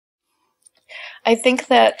I think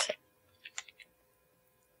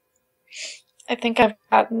I've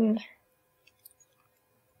gotten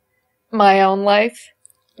my own life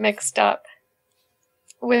mixed up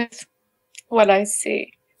with what I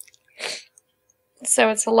see. So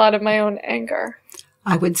it's a lot of my own anger.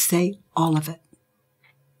 I would say all of it.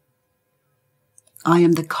 I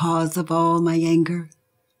am the cause of all my anger.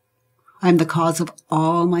 I am the cause of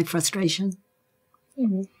all my frustration.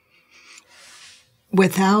 Mm-hmm.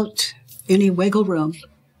 Without any wiggle room.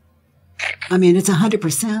 I mean, it's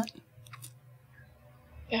 100%.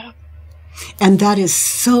 Yeah. And that is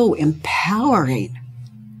so empowering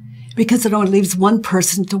because it only leaves one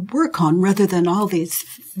person to work on rather than all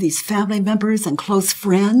these family members and close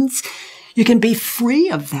friends. You can be free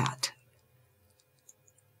of that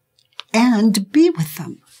and be with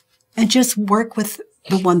them and just work with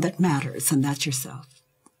the one that matters, and that's yourself.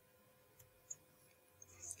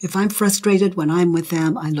 If I'm frustrated when I'm with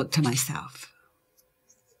them, I look to myself.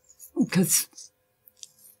 Because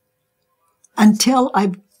until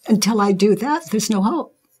I do that, there's no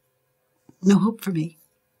hope. No hope for me.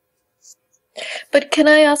 But can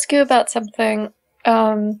I ask you about something?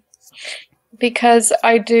 Because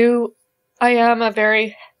I am a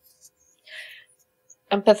very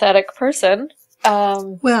empathetic person.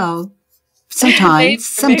 Well,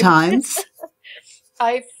 sometimes.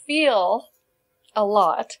 I feel a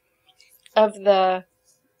lot of the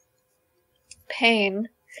pain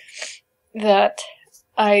that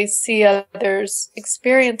I see others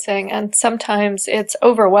experiencing, and sometimes it's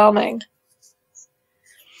overwhelming.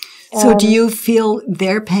 So do you feel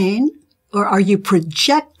their pain, or are you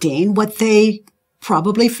projecting what they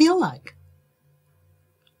probably feel like?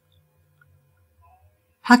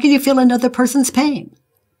 How can you feel another person's pain?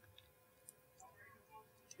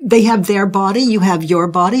 They have their body, you have your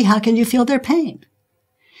body. How can you feel their pain?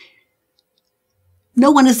 No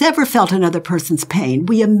one has ever felt another person's pain.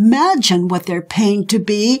 We imagine what their pain to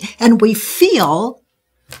be, and we feel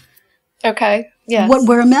what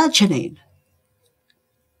we're imagining.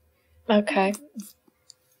 Okay.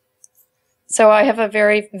 So I have a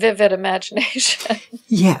very vivid imagination.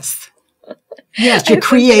 Yes. Yes, you're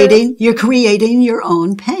creating your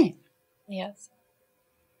own pain. Yes.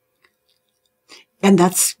 And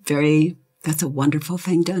that's a wonderful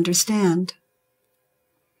thing to understand.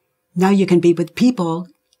 Now you can be with people,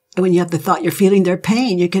 and when you have the thought you're feeling their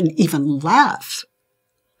pain, you can even laugh.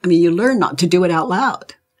 I mean, you learn not to do it out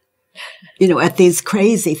loud. You know, at these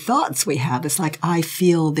crazy thoughts we have, it's like, I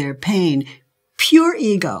feel their pain. Pure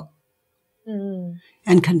ego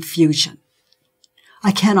and confusion.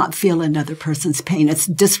 I cannot feel another person's pain. It's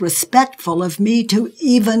disrespectful of me to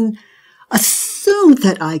even assume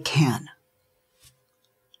that I can.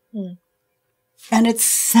 And it's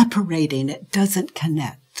separating. It doesn't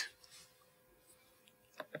connect.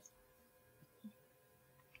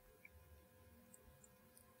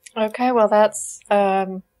 Okay, well, that's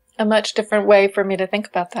a much different way for me to think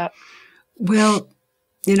about that. Well,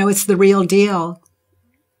 you know, it's the real deal.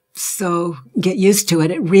 So get used to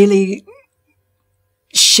it. It really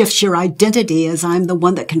shifts your identity as I'm the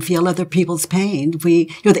one that can feel other people's pain.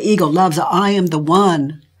 The ego loves, I am the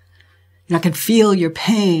one. And I can feel your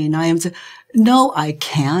pain. No, I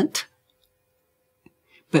can't.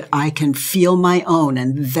 But I can feel my own,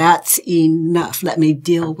 and that's enough. Let me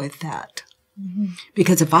deal with that.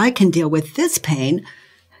 Because if I can deal with this pain,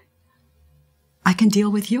 I can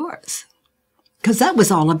deal with yours. Because that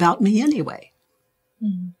was all about me anyway.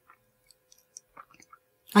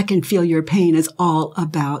 I can feel your pain is all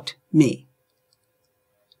about me.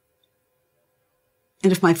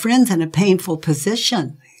 And if my friend's in a painful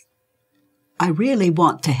position, I really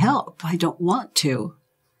want to help. I don't want to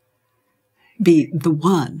be the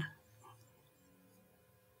one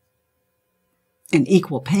in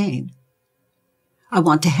equal pain. I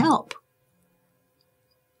want to help.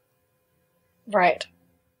 Right.